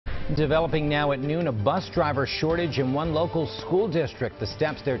Developing now at noon, a bus driver shortage in one local school district. The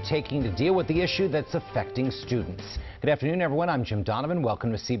steps they're taking to deal with the issue that's affecting students. Good afternoon, everyone. I'm Jim Donovan.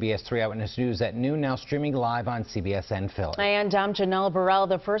 Welcome to CBS 3 Eyewitness News at noon, now streaming live on CBSN Philly. And I'm Janelle Burrell.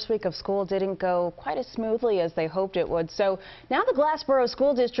 The first week of school didn't go quite as smoothly as they hoped it would. So now the Glassboro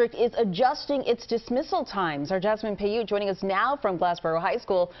School District is adjusting its dismissal times. Our Jasmine Payoute joining us now from Glassboro High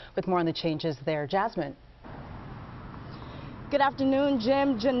School with more on the changes there. Jasmine. Good afternoon,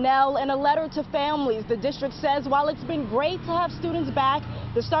 Jim, Janelle. In a letter to families, the district says while it's been great to have students back,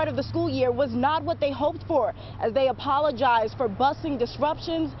 the start of the school year was not what they hoped for, as they apologize for busing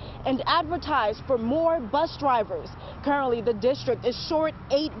disruptions and advertise for more bus drivers. Currently, the district is short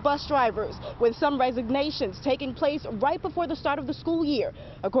 8 bus drivers, with some resignations taking place right before the start of the school year.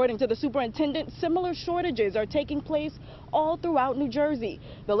 According to the superintendent, similar shortages are taking place all throughout New Jersey.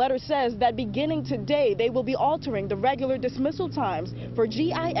 The letter says that beginning today, they will be altering the regular dismissal times for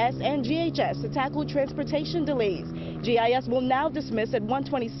GIS and GHS to tackle transportation delays. GIS will now dismiss at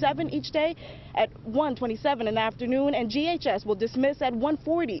 1:27 each day, at 1:27 in the afternoon, and GHS will dismiss at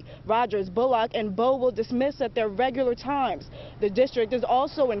 1:40. Rogers, Bullock, and Bow will dismiss at their regular times. The district is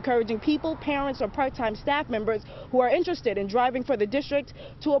also encouraging people, parents, or part-time staff members who are interested in driving for the district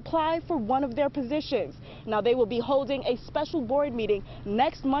to apply for one of their positions. Now, they will be holding a special board meeting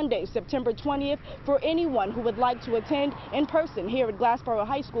next Monday, September 20th, for anyone who would like to attend in person here at Glassboro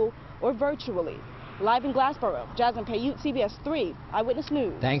High School or virtually. Live in Glassboro, Jasmine Payoute, CBS 3 Eyewitness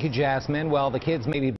News. Thank you, Jasmine. Well, the kids may be